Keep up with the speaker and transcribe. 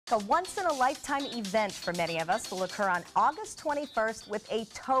a once-in-a-lifetime event for many of us will occur on August 21st with a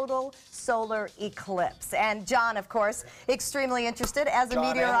total solar eclipse. And John, of course, extremely interested as a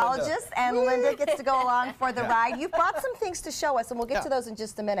meteorologist, and Linda gets to go along for the ride. You've brought some things to show us, and we'll get to those in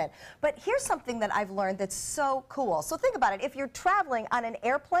just a minute. But here's something that I've learned that's so cool. So think about it. If you're traveling on an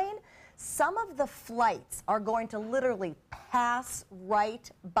airplane, some of the flights are going to literally pass right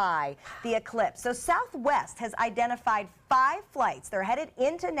by the eclipse. So Southwest has identified 5 flights. They're headed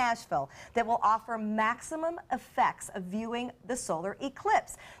into Nashville that will offer maximum effects of viewing the solar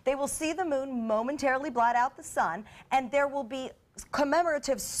eclipse. They will see the moon momentarily blot out the sun, and there will be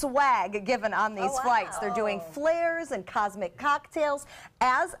commemorative swag given on these flights. They're doing flares and cosmic cocktails.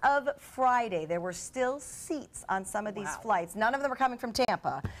 As of Friday, there were still seats on some of these flights. None of them are coming from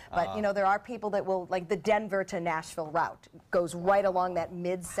Tampa, but you know, there are people that will, like the Denver to Nashville route goes right along that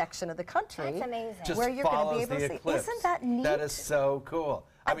midsection of the country. That's amazing. Just where you're going to be able to see. Eclipse. Isn't that neat? That is so cool.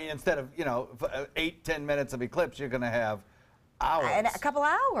 I mean, instead of, you know, 8-10 minutes of eclipse, you're going to have hours. And a couple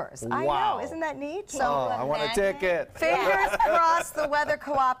hours. I know. Isn't that neat? So I want a ticket. Fingers crossed the weather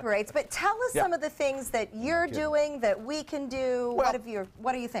cooperates. But tell us some of the things that you're doing that we can do. Well,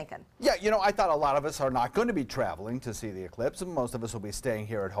 what are you thinking? Yeah, you know, I thought a lot of us are not going to be traveling to see the eclipse, and most of us will be staying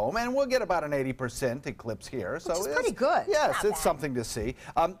here at home, and we'll get about an 80% eclipse here. Which is pretty good. Yes, it's something to see.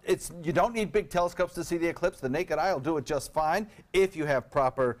 You don't need big telescopes to see the eclipse. The naked eye will do it just fine if you have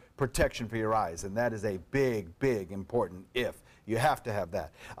proper protection for your eyes, and that is a big, big important if. You have to have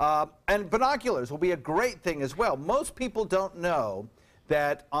that. And binoculars will be a great thing as well. Most people don't know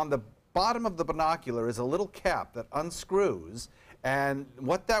that on the bottom of the binocular is a little cap that unscrews, and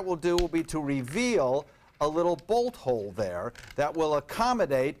what that will do will be to reveal a little bolt hole there that will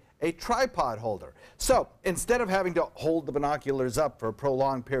accommodate a tripod holder. So instead of having to hold the binoculars up for a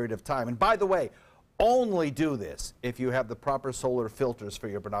prolonged period of time, and by the way, only do this if you have the proper solar filters for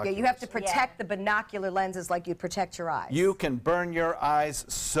your binoculars. Yeah, you have to protect the binocular lenses like you'd protect your eyes. You can burn your eyes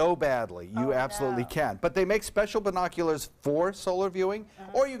so badly. You absolutely can. But they make special binoculars for solar viewing,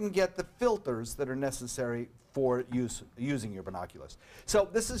 or you can get the filters that are necessary for using your binoculars. So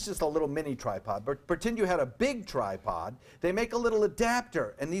this is just a little mini tripod, but pretend you had a big tripod. They make a little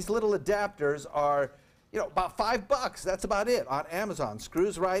adapter, and these little adapters are, you know, about $5. That's about it on Amazon.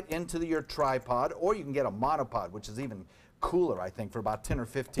 Screws right into your tripod, or you can get a monopod, which is even cooler, I think, for about 10 or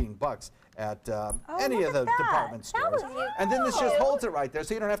 15 bucks at any of the department stores. And then this just holds it right there,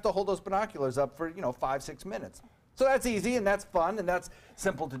 so you don't have to hold those binoculars up for, you know, 5-6 minutes. So that's easy, and that's fun, and that's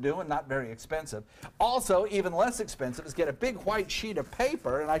simple to do, and not very expensive. Also, even less expensive is get a big white sheet of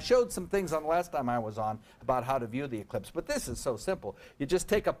paper, and I showed some things on the last time I was on about how to view the eclipse, but this is so simple. You just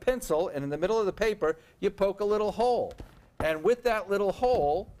take a pencil, and in the middle of the paper, you poke a little hole. And with that little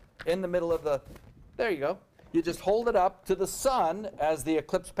hole in the middle of the, there you go, you just hold it up to the sun as the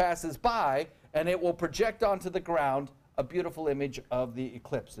eclipse passes by, and it will project onto the ground a beautiful image of the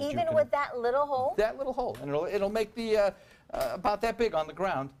eclipse. Even with that little hole? That little hole. And it'll make the, about that big on the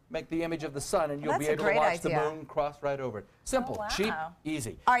ground, make the image of the sun, and you'll be able to watch the moon cross right over it. Simple, cheap,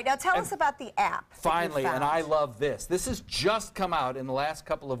 easy. All right, now tell us about the app. Finally, and I love this. This has just come out in the last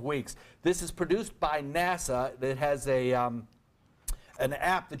couple of weeks. This is produced by NASA. That has a an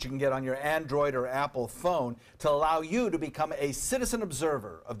app that you can get on your Android or Apple phone to allow you to become a citizen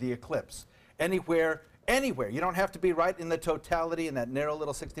observer of the eclipse anywhere. Anywhere. You don't have to be right in the totality in that narrow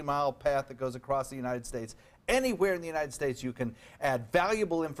little 60-mile path that goes across the United States. Anywhere in the United States you can add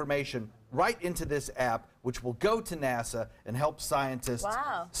valuable information right into this app, which will go to NASA and help scientists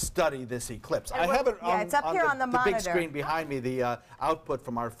study this eclipse. I have it on, the big screen behind me, the output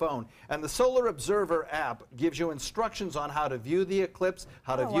from our phone. And the Solar Observer app gives you instructions on how to view the eclipse,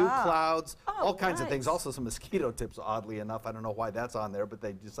 how to view clouds, all kinds of things. Also some mosquito tips, oddly enough. I don't know why that's on there, but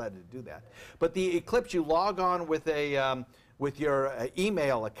they decided to do that. But the eclipse, you log on with a with your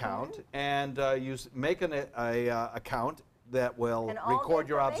email account, and you make an account that will record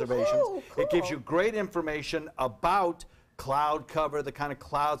your observations. Cool. It gives you great information about cloud cover, the kind of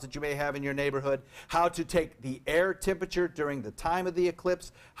clouds that you may have in your neighborhood, how to take the air temperature during the time of the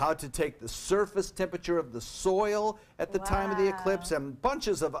eclipse, how to take the surface temperature of the soil at the time of the eclipse, and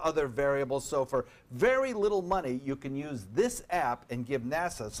bunches of other variables. So for very little money, you can use this app and give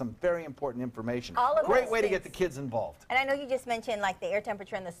NASA some very important information. Great way to get the kids involved. And I know you just mentioned like the air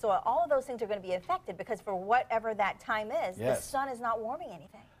temperature and the soil. All of those things are going to be affected because for whatever that time is, the sun is not warming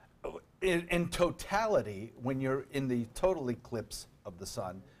anything. In totality, when you're in the total eclipse of the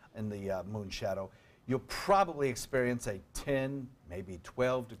sun, in the moon shadow, you'll probably experience a 10, maybe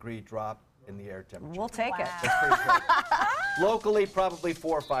 12 degree drop in the air temperature. We'll take it. That's pretty cool. Locally, probably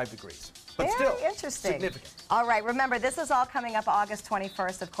 4 or 5 degrees. But Very still, interesting. significant. All right, remember, this is all coming up August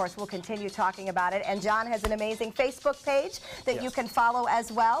 21st. Of course, we'll continue talking about it. And John has an amazing Facebook page that you can follow as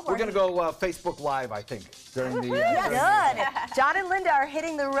well. We're going to go Facebook Live, I think, during the... Good. John and Linda are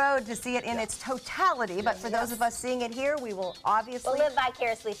hitting the road to see it in its totality. But for those of us seeing it here, we will obviously live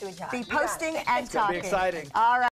vicariously through John. be posting and It's going to talking. be exciting. All right.